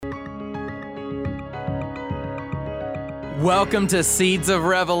Welcome to Seeds of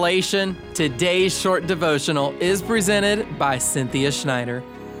Revelation. Today's short devotional is presented by Cynthia Schneider.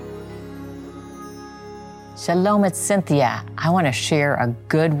 Shalom, it's Cynthia. I want to share a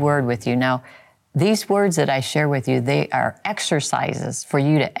good word with you. Now, these words that I share with you, they are exercises for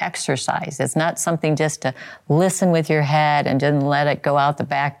you to exercise. It's not something just to listen with your head and then let it go out the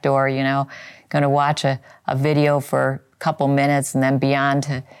back door, going to watch a video for a couple minutes and then be on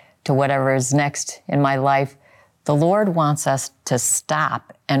to whatever is next in my life. The Lord wants us to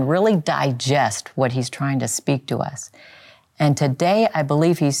stop and really digest what He's trying to speak to us. And today, I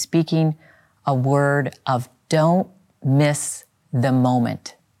believe He's speaking a word of don't miss the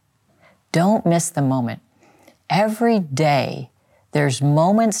moment. Don't miss the moment. Every day, there's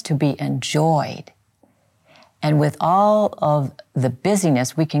moments to be enjoyed. And with all of the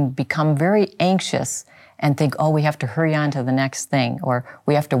busyness, we can become very anxious and think, we have to hurry on to the next thing, or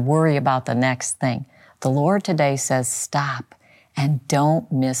we have to worry about the next thing. The Lord today says, stop and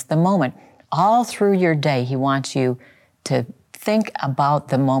don't miss the moment. All through your day, He wants you to think about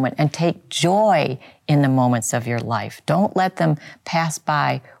the moment and take joy in the moments of your life. Don't let them pass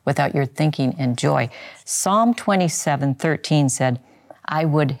by without your thinking and joy. Psalm 27:13 said, I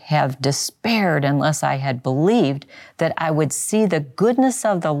would have despaired unless I had believed that I would see the goodness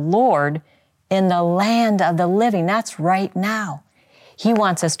of the Lord in the land of the living. That's right now. He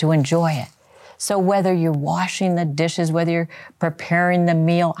wants us to enjoy it. So whether you're washing the dishes, whether you're preparing the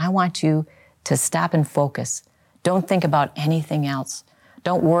meal, I want you to stop and focus. Don't think about anything else.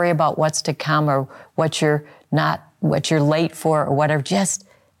 Don't worry about what's to come or what you're late for or whatever. Just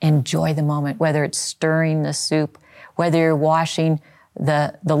enjoy the moment, whether it's stirring the soup, whether you're washing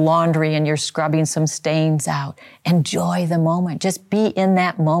the laundry and you're scrubbing some stains out. Enjoy the moment. Just be in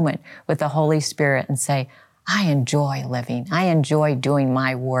that moment with the Holy Spirit and say, I enjoy living. I enjoy doing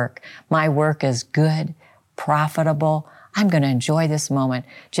my work. My work is good, profitable. I'm going to enjoy this moment.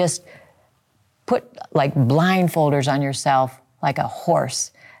 Just put like blindfolders on yourself like a horse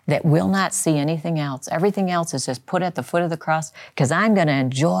that will not see anything else. Everything else is just put at the foot of the cross because I'm going to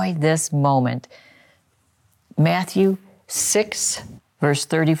enjoy this moment. Matthew 6, verse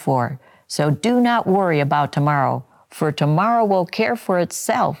 34. So do not worry about tomorrow, for tomorrow will care for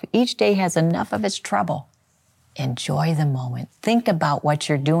itself. Each day has enough of its trouble. Enjoy the moment. Think about what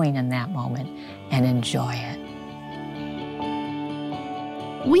you're doing in that moment and enjoy it.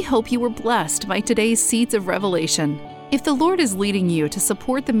 We hope you were blessed by today's Seeds of Revelation. If the Lord is leading you to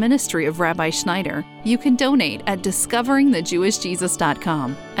support the ministry of Rabbi Schneider, you can donate at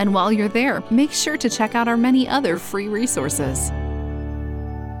discoveringthejewishjesus.com. And while you're there, make sure to check out our many other free resources.